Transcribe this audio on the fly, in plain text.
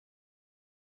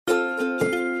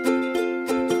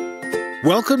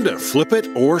Welcome to Flip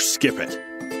It or Skip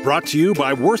It, brought to you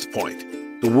by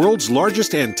WorthPoint, the world's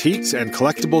largest antiques and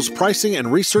collectibles pricing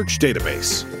and research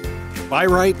database. Buy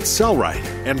right, sell right,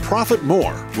 and profit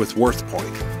more with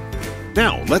WorthPoint.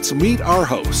 Now, let's meet our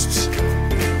hosts.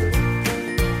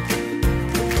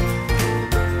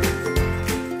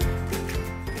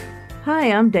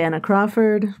 Hi, I'm Dana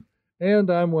Crawford.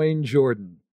 And I'm Wayne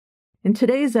Jordan. In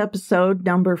today's episode,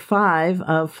 number 5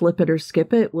 of Flip It or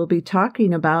Skip It, we'll be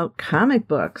talking about comic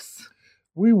books.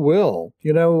 We will.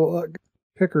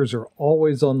 Pickers are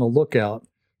always on the lookout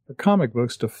for comic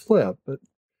books to flip, but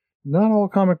not all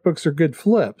comic books are good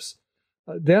flips.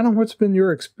 Dana, what's been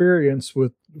your experience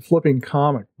with flipping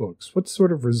comic books? What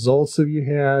sort of results have you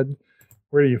had?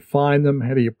 Where do you find them?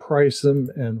 How do you price them?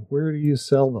 And where do you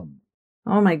sell them?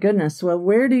 Oh my goodness. Well,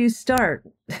 where do you start?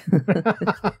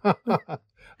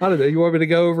 I don't know. You want me to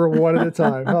go over one at a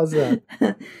time? How's that?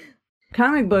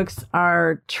 Comic books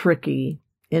are tricky,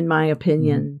 in my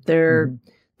opinion. They're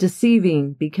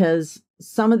deceiving because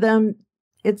some of them,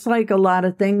 it's like a lot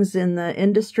of things in the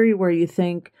industry where you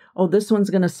think, oh, this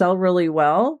one's going to sell really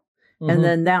well. And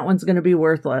then that one's going to be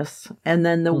worthless. And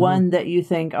then the one that you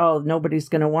think, oh, nobody's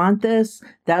going to want this,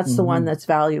 that's the one that's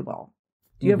valuable.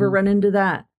 Do you ever run into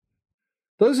that?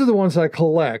 Those are the ones I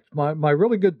collect. My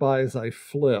really good buys I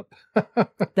flip.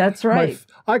 That's right.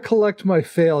 I collect my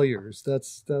failures.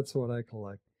 That's what I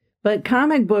collect. But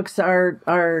comic books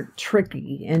are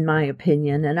tricky, in my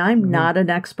opinion, and I'm not an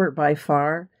expert by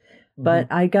far. But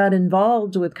I got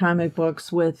involved with comic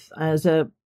books as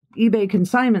a eBay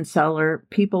consignment seller.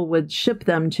 People would ship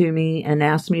them to me and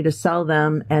ask me to sell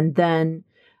them, and then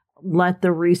let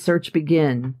the research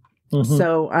begin.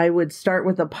 So I would start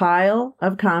with a pile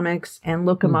of comics and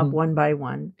look them up one by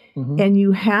one. And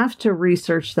you have to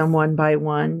research them one by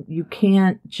one. You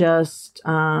can't just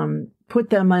put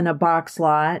them in a box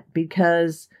lot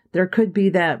because there could be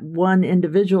that one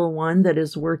individual one that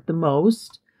is worth the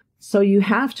most. So you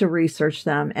have to research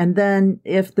them. And then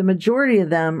if the majority of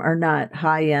them are not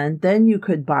high end, then you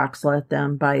could box lot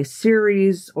them by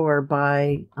series or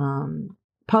by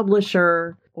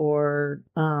publisher. Or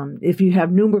if you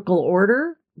have numerical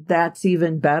order, that's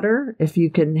even better if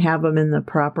you can have them in the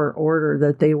proper order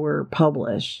that they were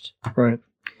published. Right.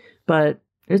 But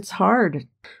it's hard.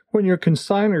 When your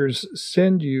consigners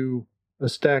send you a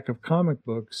stack of comic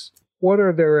books, what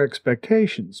are their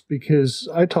expectations? Because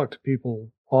I talk to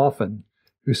people often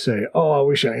who say, oh, I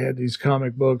wish I had these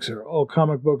comic books, or, oh,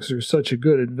 comic books are such a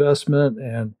good investment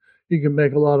and you can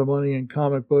make a lot of money in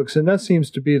comic books. And that seems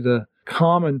to be the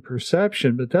common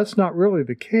perception, but that's not really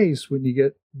the case when you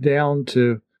get down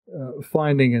to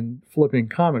finding and flipping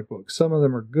comic books. Some of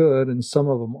them are good and some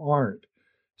of them aren't.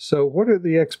 So what are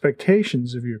the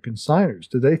expectations of your consigners?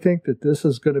 Do they think that this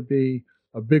is going to be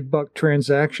a big buck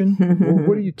transaction?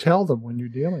 What do you tell them when you're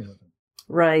dealing with them?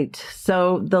 Right.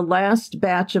 So the last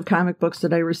batch of comic books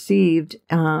that I received,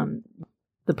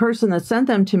 the person that sent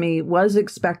them to me was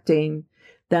expecting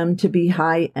them to be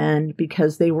high end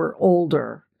because they were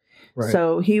older. Right.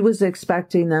 So he was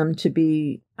expecting them to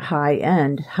be high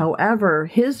end. However,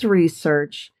 his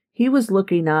research, he was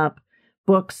looking up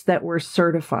books that were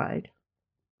certified.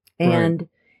 And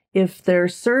if they're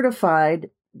certified,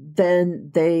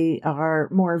 then they are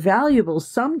more valuable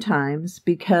sometimes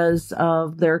because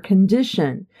of their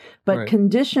condition. But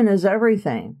condition is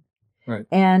everything. Right.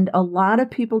 And a lot of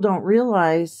people don't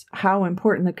realize how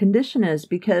important the condition is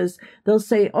because they'll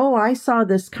say, oh, I saw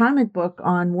this comic book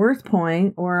on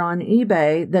WorthPoint or on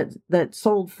eBay that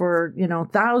sold for,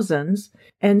 thousands.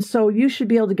 And so you should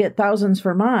be able to get thousands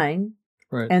for mine.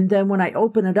 Right. And then when I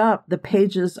open it up, the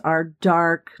pages are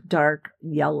dark, dark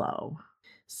yellow.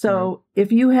 So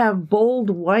if you have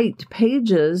bold white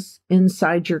pages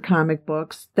inside your comic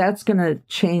books, that's going to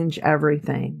change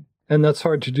everything. And that's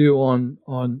hard to do on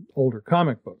older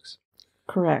comic books.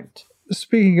 Correct.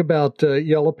 Speaking about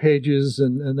yellow pages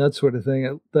and that sort of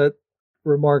thing, that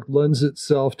remark lends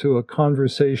itself to a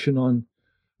conversation on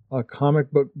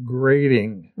comic book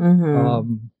grading.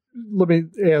 Let me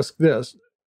ask this.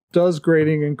 Does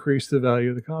grading increase the value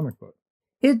of the comic book?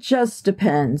 It just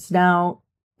depends. Now,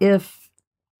 if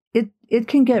it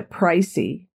can get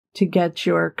pricey to get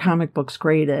your comic books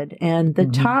graded, and the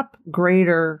top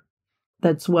grader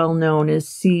that's well known is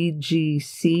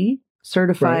CGC,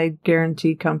 Certified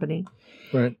Guarantee Company.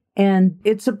 Right. And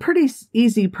it's a pretty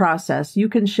easy process. You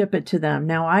can ship it to them.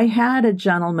 Now, I had a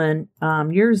gentleman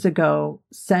years ago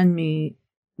send me,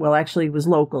 well, actually, he was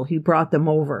local. He brought them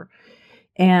over.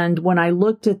 And when I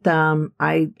looked at them,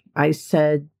 I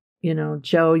said,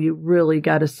 Joe, you really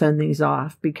got to send these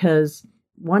off because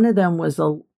one of them was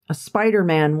a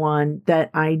Spider-Man one that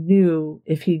I knew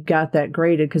if he got that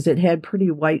graded, because it had pretty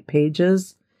white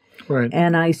pages. Right.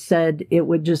 And I said it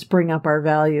would just bring up our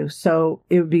value. So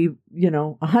it would be,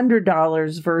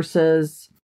 $100 versus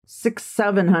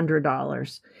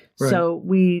 $700. Right. So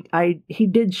he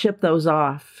did ship those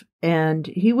off, and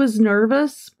he was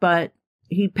nervous, but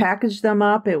he packaged them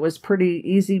up. It was pretty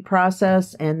easy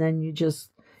process. And then you just,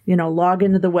 log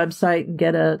into the website and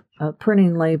get a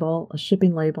printing label, a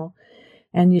shipping label,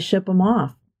 and you ship them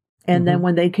off. And then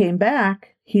when they came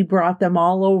back, he brought them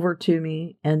all over to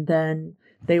me, and then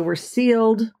they were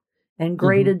sealed and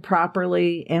graded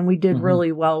properly, and we did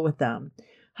really well with them.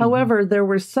 However, there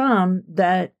were some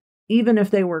that, even if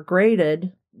they were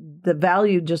graded, the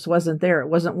value just wasn't there. It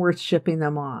wasn't worth shipping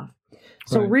them off.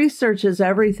 So research is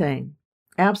everything.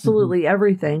 Absolutely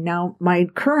everything. Now, my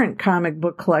current comic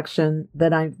book collection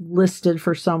that I've listed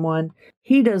for someone,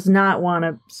 he does not want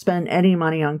to spend any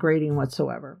money on grading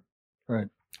whatsoever. Right.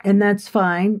 And that's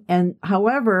fine. And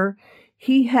however,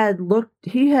 he had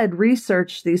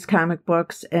researched these comic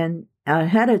books and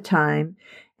ahead of time,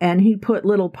 and he put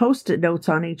little Post-it notes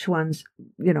on each one's,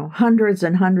 hundreds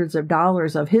and hundreds of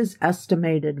dollars of his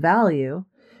estimated value.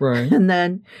 Right. And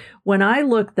then when I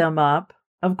looked them up,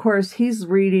 of course, he's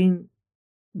reading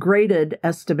graded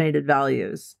estimated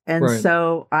values. And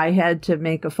so I had to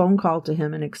make a phone call to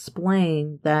him and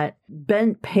explain that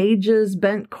bent pages,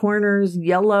 bent corners,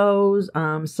 yellows,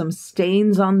 some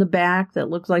stains on the back that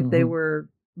looked like they were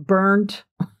burnt.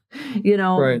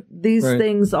 These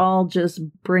things all just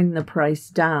bring the price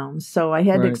down. So I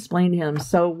had to explain to him.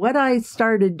 So what I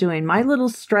started doing, my little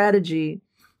strategy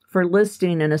for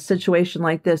listing in a situation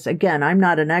like this, again, I'm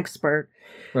not an expert.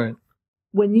 Right.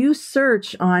 When you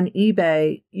search on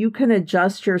eBay, you can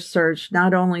adjust your search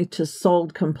not only to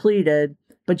sold completed,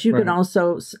 but you can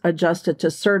also adjust it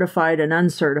to certified and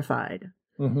uncertified.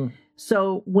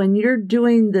 So when you're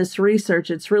doing this research,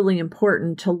 it's really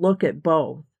important to look at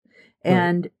both.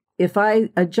 And if I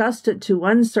adjust it to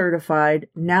uncertified,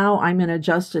 now I'm going to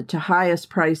adjust it to highest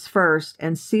price first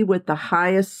and see what the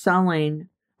highest selling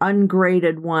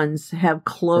ungraded ones have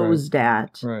closed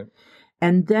at. Right.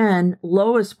 And then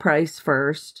lowest price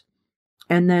first,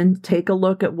 and then take a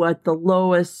look at what the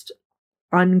lowest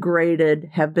ungraded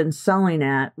have been selling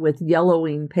at with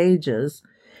yellowing pages.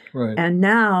 Right. And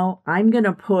now I'm going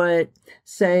to put,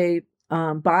 say,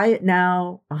 buy it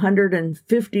now,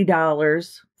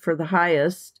 $150 for the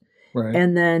highest. Right.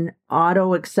 And then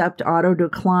auto accept, auto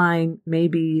decline,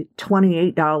 maybe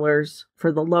 $28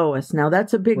 for the lowest. Now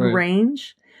that's a big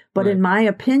range, but in my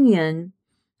opinion,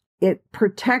 it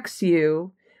protects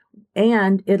you,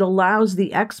 and it allows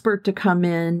the expert to come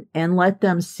in and let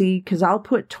them see, because I'll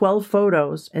put 12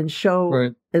 photos and show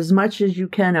as much as you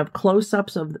can of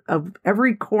close-ups of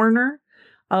every corner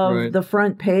of the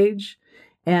front page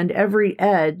and every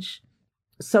edge,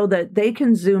 so that they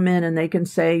can zoom in and they can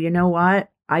say, you know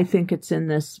what, I think it's in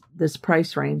this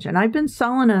price range. And I've been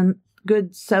selling them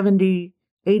good $70,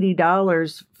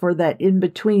 $80 for that in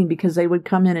between, because they would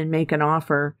come in and make an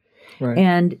offer. Right.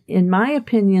 And in my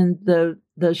opinion,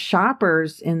 the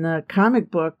shoppers in the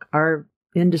comic book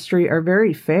industry are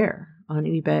very fair on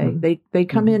eBay. They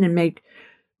come in and make,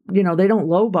 they don't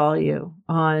lowball you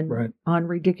on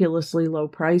ridiculously low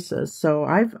prices. So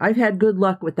I've had good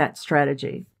luck with that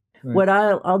strategy. Right. What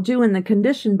I'll do in the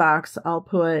condition box, I'll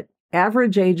put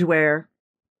average age wear,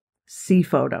 see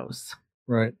photos.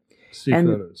 Right. See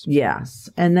photos. Yes.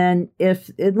 And then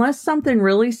unless something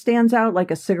really stands out,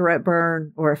 like a cigarette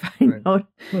burn, or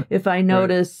if I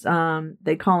notice,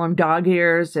 they call them dog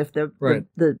ears, if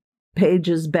the page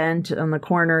is bent on the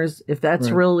corners, if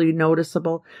that's really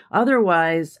noticeable.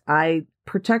 Otherwise, I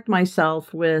protect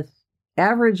myself with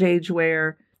average age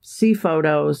wear, see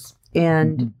photos,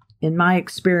 and in my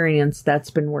experience, that's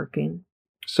been working.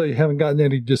 So you haven't gotten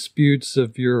any disputes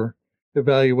of your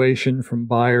evaluation from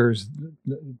buyers,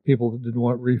 people that didn't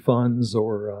want refunds,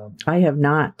 or I have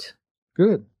not.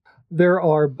 Good. There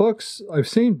are books, I've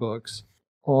seen books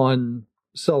on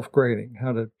self-grading,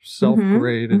 how to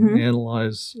self-grade and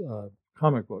analyze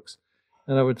comic books.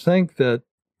 And I would think that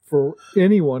for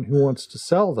anyone who wants to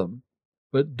sell them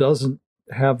but doesn't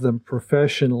have them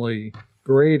professionally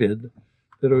graded,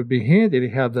 that it would be handy to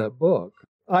have that book.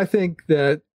 I think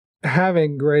that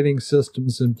having grading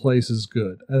systems in place is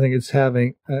good. I think it's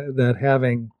having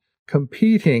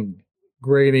competing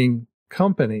grading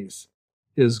companies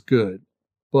is good.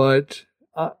 But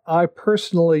I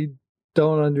personally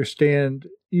don't understand,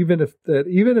 even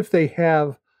if they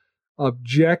have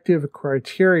objective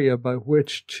criteria by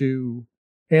which to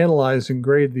analyze and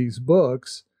grade these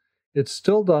books, it's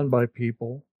still done by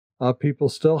people. People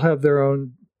still have their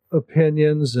own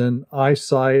opinions and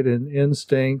eyesight and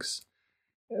instincts.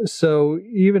 So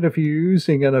even if you're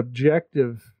using an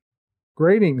objective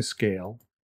grading scale,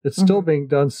 it's still being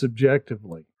done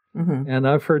subjectively. And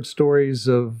I've heard stories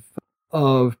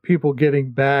of people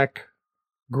getting back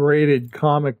graded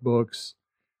comic books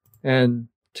and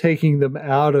taking them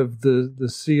out of the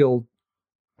sealed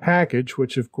package,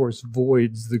 which of course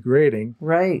voids the grading.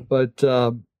 Right. But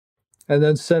and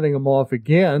then sending them off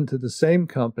again to the same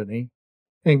company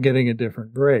and getting a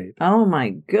different grade. Oh my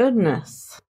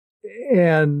goodness.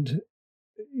 And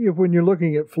when you're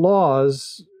looking at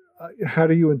flaws, how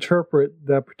do you interpret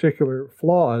that particular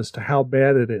flaw as to how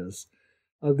bad it is?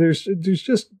 There's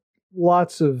just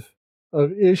lots of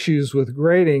issues with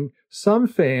grading. Some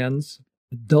fans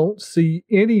don't see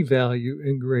any value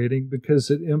in grading because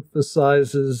it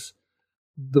emphasizes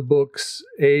the book's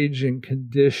age and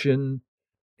condition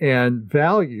and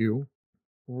value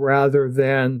rather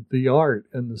than the art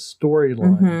and the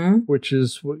storyline, which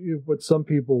is what some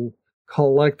people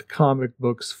collect comic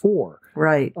books for.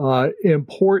 Right.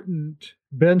 Important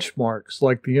benchmarks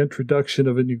like the introduction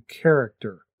of a new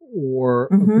character or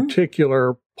a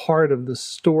particular part of the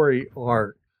story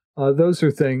arc. Those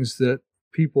are things that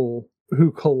people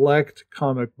who collect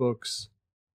comic books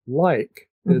like.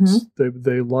 It's they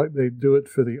do it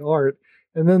for the art.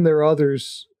 And then there are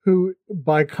others who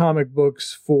buy comic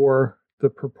books for the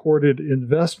purported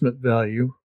investment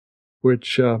value,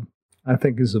 which I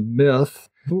think is a myth.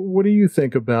 What do you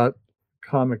think about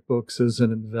comic books as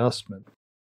an investment?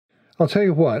 I'll tell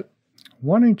you what,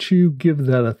 why don't you give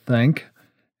that a think,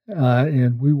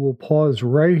 and we will pause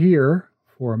right here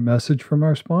for a message from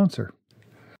our sponsor.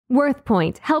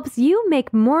 WorthPoint helps you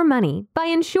make more money by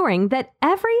ensuring that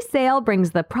every sale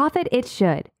brings the profit it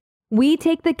should. We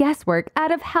take the guesswork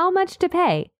out of how much to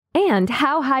pay and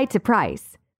how high to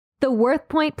price. The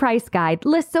WorthPoint Price Guide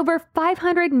lists over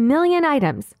 500 million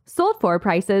items, sold for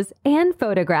prices, and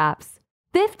photographs.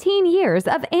 15 years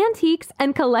of antiques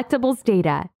and collectibles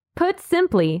data. Put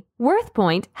simply,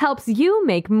 WorthPoint helps you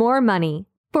make more money.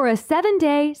 For a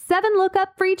 7-day,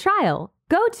 7-lookup free trial,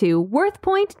 go to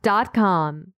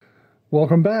worthpoint.com.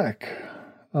 Welcome back.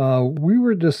 We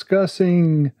were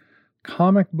discussing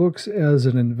comic books as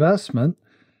an investment,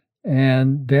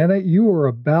 and Dana, you were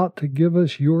about to give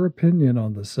us your opinion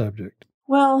on the subject.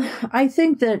 Well, I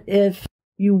think that if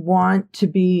you want to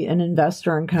be an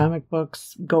investor in comic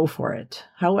books, go for it.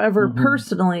 However,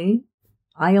 personally,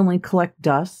 I only collect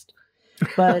dust.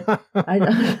 But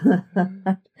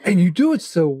and you do it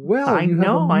so well. I you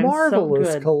know, have a I'm marvelous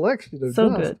so good. collection of So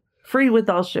dust. good. Free with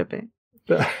all shipping.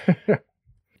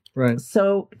 Right.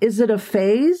 So is it a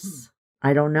phase?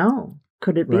 I don't know.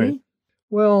 Could it be? Right.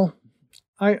 Well,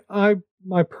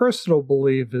 my personal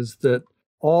belief is that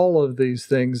all of these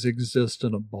things exist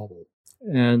in a bubble.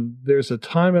 And there's a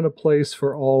time and a place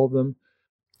for all of them.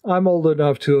 I'm old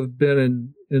enough to have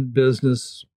been in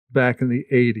business back in the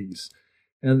 80s.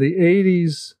 And the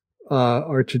 80s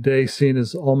are today seen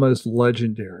as almost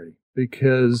legendary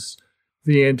because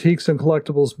the antiques and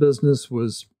collectibles business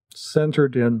was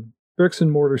centered in bricks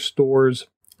and mortar stores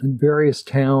in various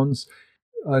towns.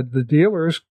 The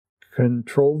dealers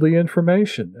controlled the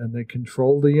information and they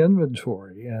controlled the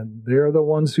inventory, and they're the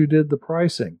ones who did the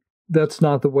pricing. That's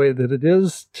not the way that it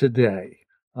is today.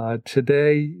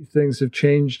 Today, things have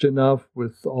changed enough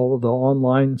with all of the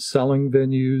online selling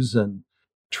venues and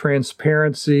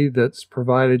transparency that's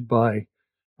provided by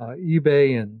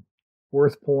eBay and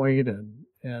WorthPoint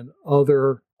and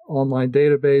other online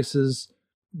databases.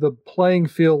 The playing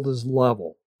field is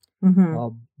level.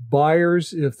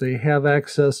 Buyers, if they have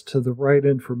access to the right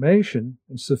information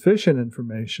and sufficient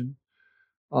information,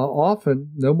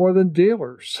 often no more than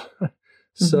dealers.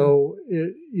 So,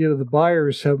 the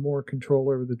buyers have more control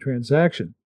over the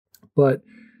transaction. But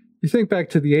you think back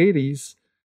to the 80s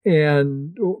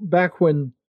and back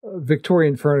when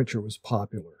Victorian furniture was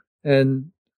popular,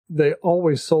 and they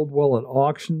always sold well at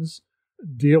auctions.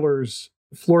 Dealers'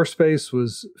 floor space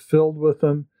was filled with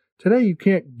them. Today, you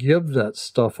can't give that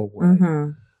stuff away.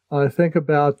 Think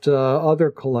about other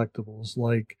collectibles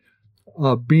like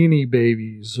Beanie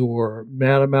Babies or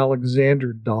Madame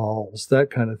Alexander dolls, that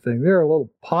kind of thing. There are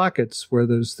little pockets where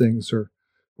those things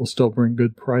will still bring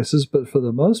good prices, but for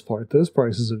the most part, those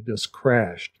prices have just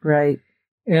crashed. Right.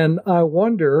 And I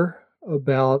wonder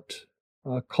about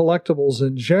collectibles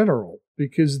in general,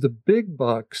 because the big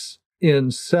bucks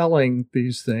in selling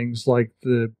these things, like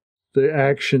the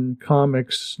Action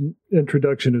Comics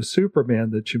introduction of Superman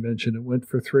that you mentioned, it went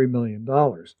for $3 million.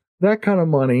 That kind of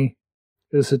money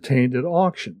is attained at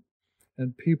auction.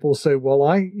 And people say, well,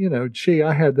 I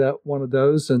had that one of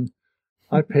those and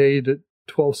I paid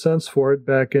 12 cents for it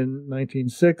back in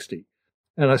 1960.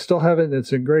 And I still have it, and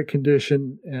it's in great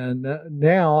condition. And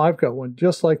now I've got one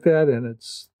just like that, and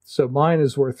so mine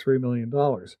is worth $3 million.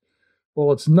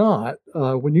 Well, it's not.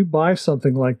 When you buy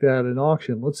something like that at an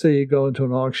auction, let's say you go into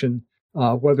an auction,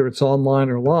 whether it's online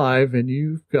or live, and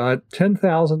you've got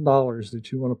 $10,000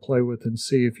 that you want to play with and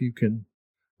see if you can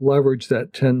leverage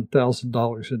that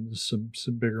 $10,000 into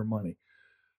some bigger money.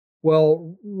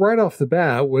 Well, right off the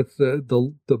bat, with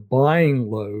the buying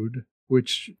load,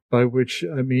 by which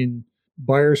I mean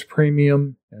buyer's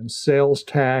premium and sales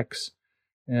tax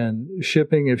and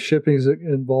shipping, if shipping is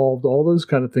involved, all those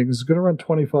kind of things, is going to run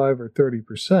 25 or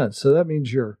 30%. So that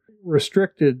means you're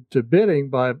restricted to bidding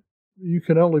by, you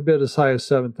can only bid as high as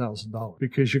 $7,000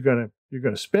 because you're going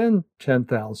to spend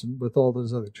 $10,000 with all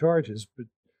those other charges, but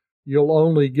you'll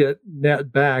only get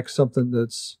net back something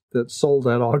that's sold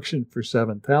at auction for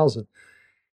 $7,000.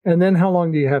 And then how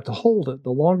long do you have to hold it? The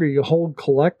longer you hold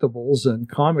collectibles and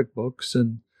comic books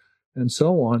and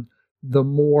so on, the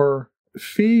more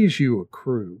fees you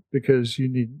accrue, because you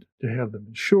need to have them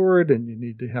insured and you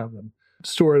need to have them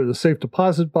stored at a safe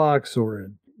deposit box or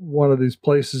in one of these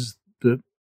places that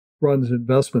runs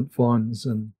investment funds,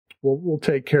 and we'll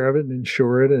take care of it and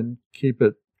insure it and keep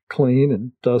it clean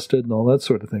and dusted and all that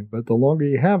sort of thing. But the longer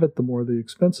you have it, the more the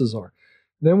expenses are.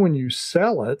 Then when you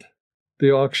sell it,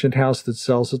 the auction house that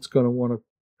sells it's going to want a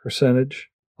percentage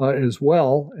as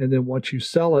well. And then once you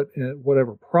sell it,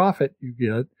 whatever profit you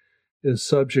get is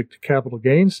subject to capital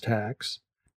gains tax.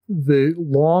 The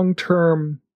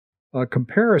long-term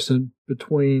comparison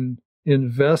between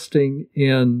investing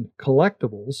in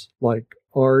collectibles like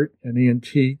art and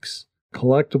antiques,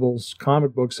 collectibles,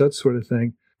 comic books, that sort of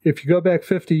thing, if you go back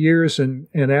 50 years and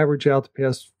average out the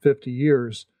past 50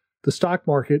 years, the stock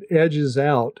market edges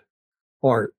out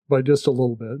art by just a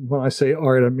little bit. When I say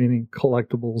art, I'm meaning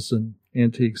collectibles and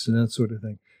antiques and that sort of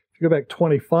thing. If you go back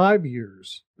 25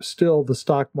 years, still the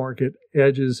stock market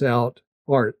edges out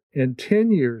art. In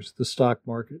 10 years, the stock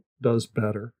market does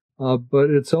better. But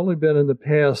it's only been in the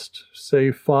past,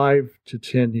 say, 5 to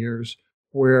 10 years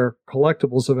where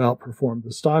collectibles have outperformed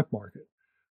the stock market.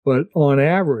 But on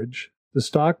average, the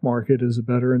stock market is a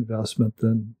better investment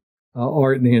than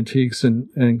art and antiques and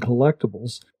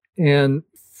collectibles. And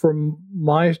from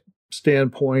my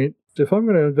standpoint, if I'm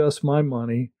going to invest my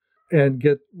money and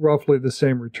get roughly the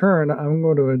same return, I'm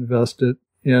going to invest it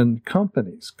in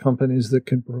companies that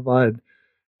can provide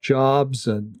jobs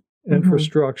and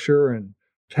infrastructure and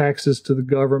taxes to the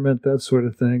government, that sort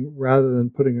of thing, rather than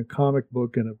putting a comic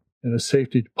book in a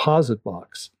safety deposit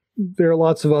box. There are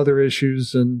lots of other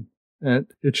issues, and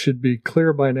it should be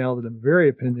clear by now that I'm very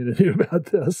opinionated about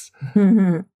this.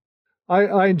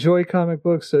 I enjoy comic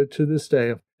books, so to this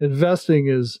day, investing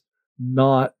is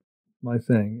not my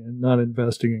thing, and not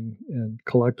investing in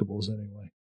collectibles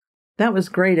anyway. That was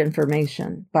great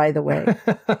information, by the way.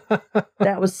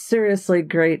 That was seriously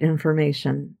great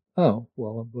information. Oh,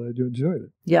 well, I'm glad you enjoyed it.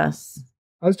 Yes.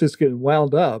 I was just getting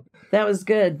wound up. That was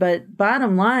good. But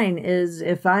bottom line is,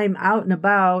 if I'm out and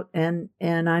about and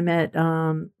I'm at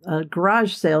a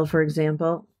garage sale, for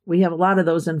example, we have a lot of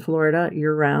those in Florida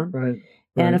year round. Right.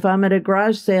 And if I'm at a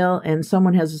garage sale and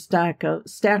someone has a stack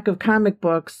of comic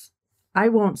books, I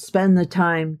won't spend the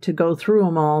time to go through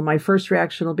them all. My first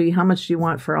reaction will be, how much do you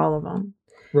want for all of them?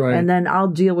 Right. And then I'll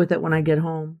deal with it when I get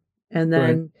home. And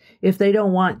then if they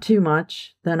don't want too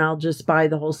much, then I'll just buy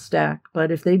the whole stack.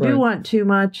 But if they do want too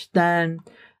much, then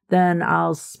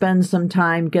I'll spend some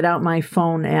time, get out my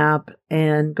phone app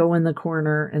and go in the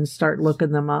corner and start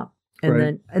looking them up.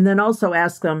 And then also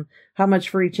ask them how much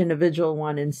for each individual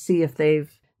one and see if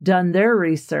they've done their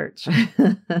research.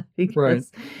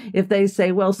 Because if they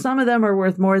say, well, some of them are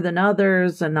worth more than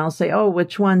others, and I'll say, oh,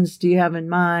 which ones do you have in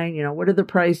mind? You know, what are the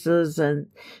prices? And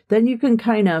then you can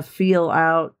kind of feel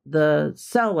out the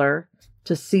seller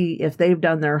to see if they've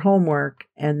done their homework.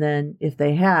 And then if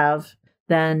they have,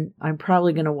 then I'm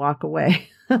probably going to walk away.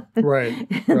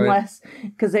 Unless,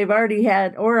 because they've already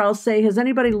had, or I'll say, has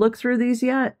anybody looked through these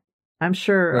yet? I'm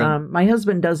sure my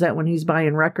husband does that when he's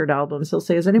buying record albums. He'll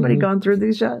say, has anybody gone through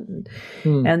these yet?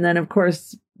 And then, of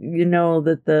course, you know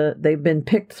that they've been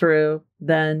picked through,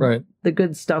 then the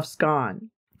good stuff's gone.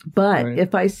 But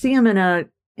if I see them in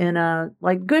a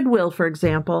like Goodwill, for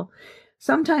example,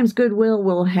 sometimes Goodwill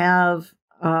will have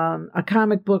a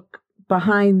comic book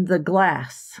behind the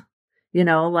glass. You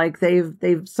know, like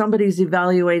somebody's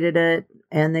evaluated it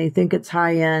and they think it's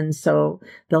high end, so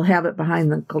they'll have it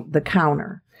behind the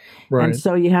counter. And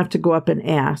so you have to go up and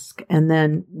ask. And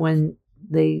then when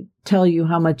they tell you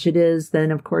how much it is,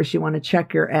 then of course you want to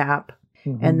check your app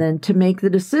and then to make the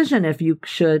decision if you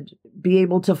should be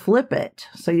able to flip it.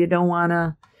 So you don't want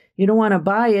to, you don't want to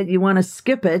buy it. You want to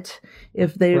skip it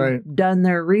if they've Right. done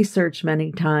their research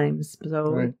many times.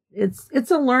 So Right.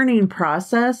 it's a learning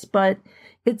process, but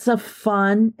it's a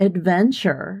fun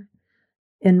adventure,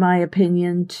 in my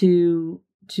opinion, to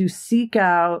seek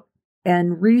out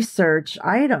and research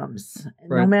items,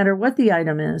 no Right. matter what the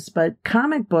item is. But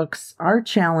comic books are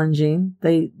challenging.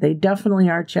 They definitely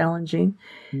are challenging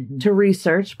Mhm. to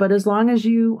research. But as long as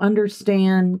you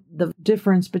understand the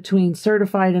difference between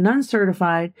certified and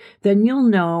uncertified, then you'll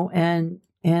know and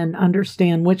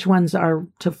understand which ones are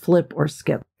to flip or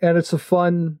skip. And it's a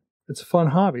fun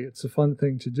hobby. It's a fun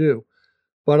thing to do.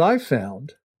 But I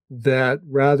found that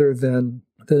rather than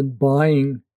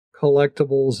buying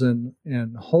collectibles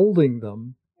and holding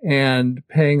them and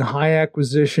paying high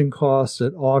acquisition costs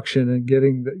at auction and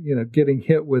getting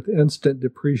hit with instant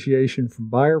depreciation from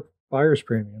buyer's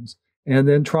premiums and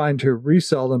then trying to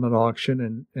resell them at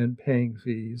auction and paying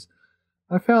fees,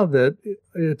 I found that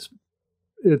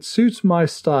it suits my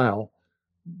style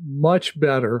much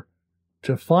better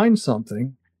to find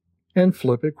something and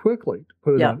flip it quickly,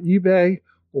 put it Yeah. on eBay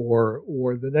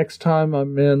or the next time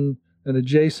I'm in an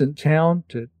adjacent town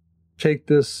to take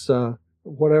this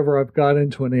whatever I've got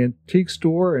into an antique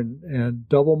store and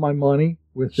double my money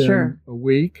within Sure. a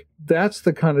week. That's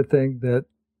the kind of thing that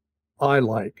I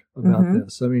like about Mhm.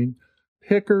 this. I mean,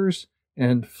 pickers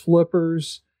and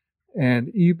flippers and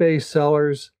eBay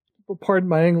sellers, pardon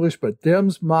my English, but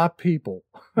them's my people.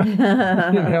 We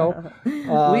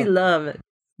love it.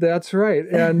 That's right.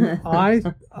 And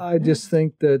I just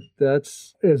think that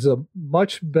is a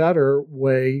much better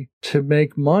way to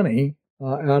make money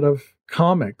out of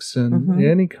comics and Mhm.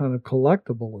 any kind of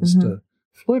collectible is to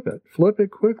flip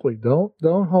it quickly. Don't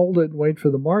hold it and wait for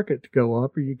the market to go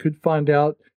up, or you could find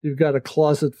out you've got a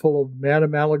closet full of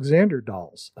Madame Alexander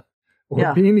dolls or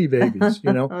Yeah. Beanie Babies,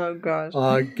 Oh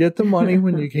gosh. Get the money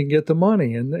when you can get the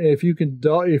money. And if you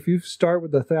start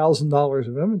with $1,000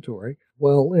 of inventory,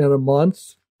 well, in a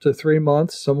month to 3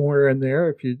 months, somewhere in there,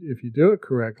 if you do it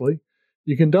correctly,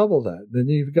 you can double that. Then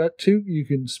you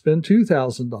can spend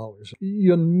 $2,000.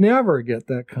 You'll never get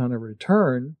that kind of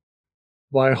return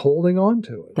by holding on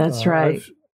to it. That's right.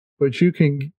 But you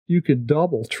can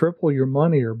double, triple your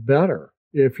money or better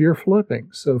if you're flipping.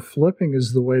 So flipping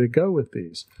is the way to go with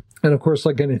these. And of course,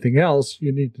 like anything else,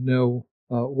 you need to know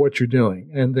what you're doing.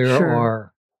 And there Sure.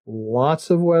 are lots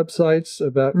of websites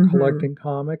about Mhm. collecting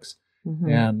comics.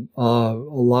 Mhm. And a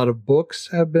lot of books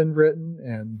have been written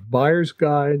and buyer's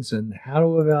guides and how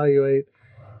to evaluate.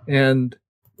 And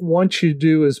once you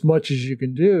do as much as you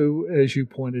can do, as you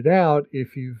pointed out,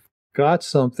 if you've got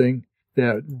something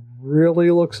that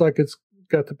really looks like it's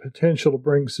got the potential to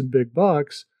bring some big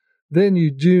bucks, then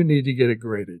you do need to get it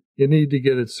graded. You need to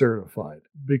get it certified,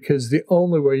 because the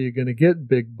only way you're going to get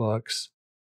big bucks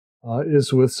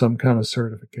is with some kind of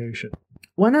certification.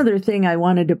 One other thing I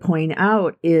wanted to point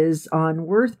out is on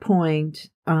WorthPoint,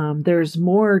 there's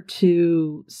more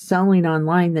to selling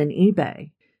online than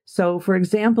eBay. So, for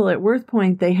example, at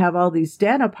WorthPoint, they have all these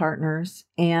data partners,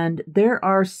 and there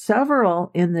are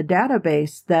several in the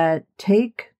database that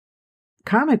take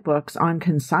comic books on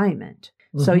consignment.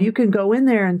 So Mhm. you can go in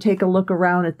there and take a look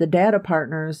around at the data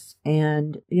partners,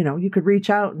 and, you could reach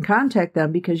out and contact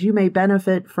them, because you may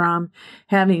benefit from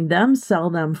having them sell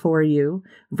them for you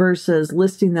versus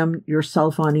listing them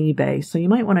yourself on eBay. So you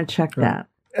might want to check Right. that.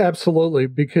 Absolutely,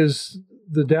 because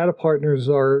the data partners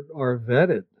are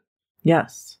vetted.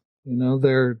 Yes.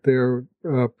 They're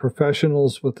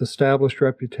professionals with established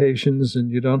reputations,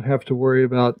 and you don't have to worry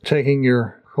about taking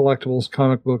your collectibles,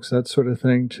 comic books, that sort of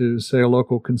thing to, say, a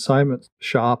local consignment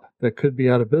shop that could be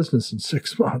out of business in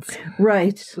 6 months.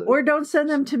 Right. Or don't send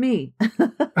them to me.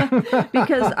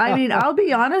 Because, I'll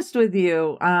be honest with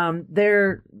you.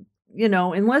 They're,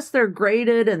 unless they're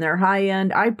graded and they're high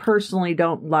end, I personally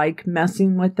don't like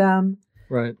messing with them.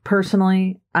 Right.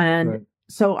 Personally. And Right.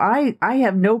 so I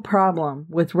have no problem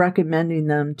with recommending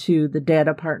them to the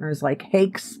data partners like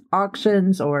Hakes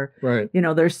Auctions, or, Right.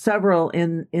 there's several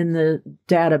in the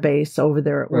database over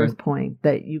there at Right. WorthPoint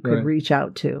that you could Right. reach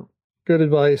out to. Good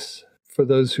advice for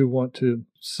those who want to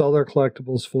sell their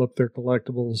collectibles, flip their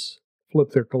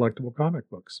collectible comic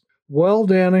books. Well,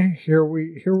 Dana, here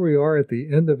we are at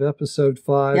the end of episode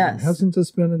 5. Yes. And hasn't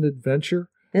this been an adventure?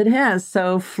 It has.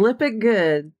 So flip it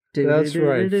good. That's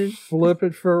right. Flip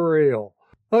it for real.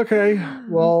 Okay.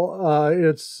 Well,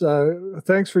 it's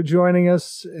thanks for joining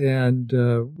us, and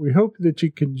we hope that you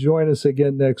can join us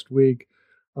again next week.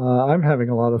 I'm having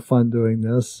a lot of fun doing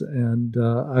this, and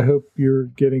I hope you're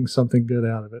getting something good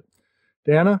out of it.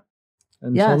 Dana,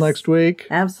 until Yes. next week,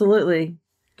 Absolutely.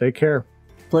 take care.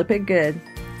 Flip it good.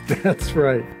 That's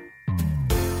right.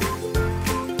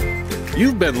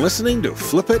 You've been listening to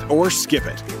Flip It or Skip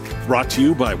It, brought to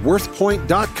you by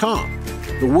WorthPoint.com,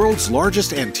 the world's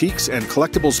largest antiques and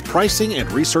collectibles pricing and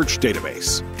research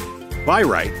database. Buy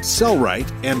right, sell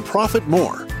right, and profit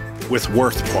more with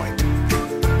WorthPoint.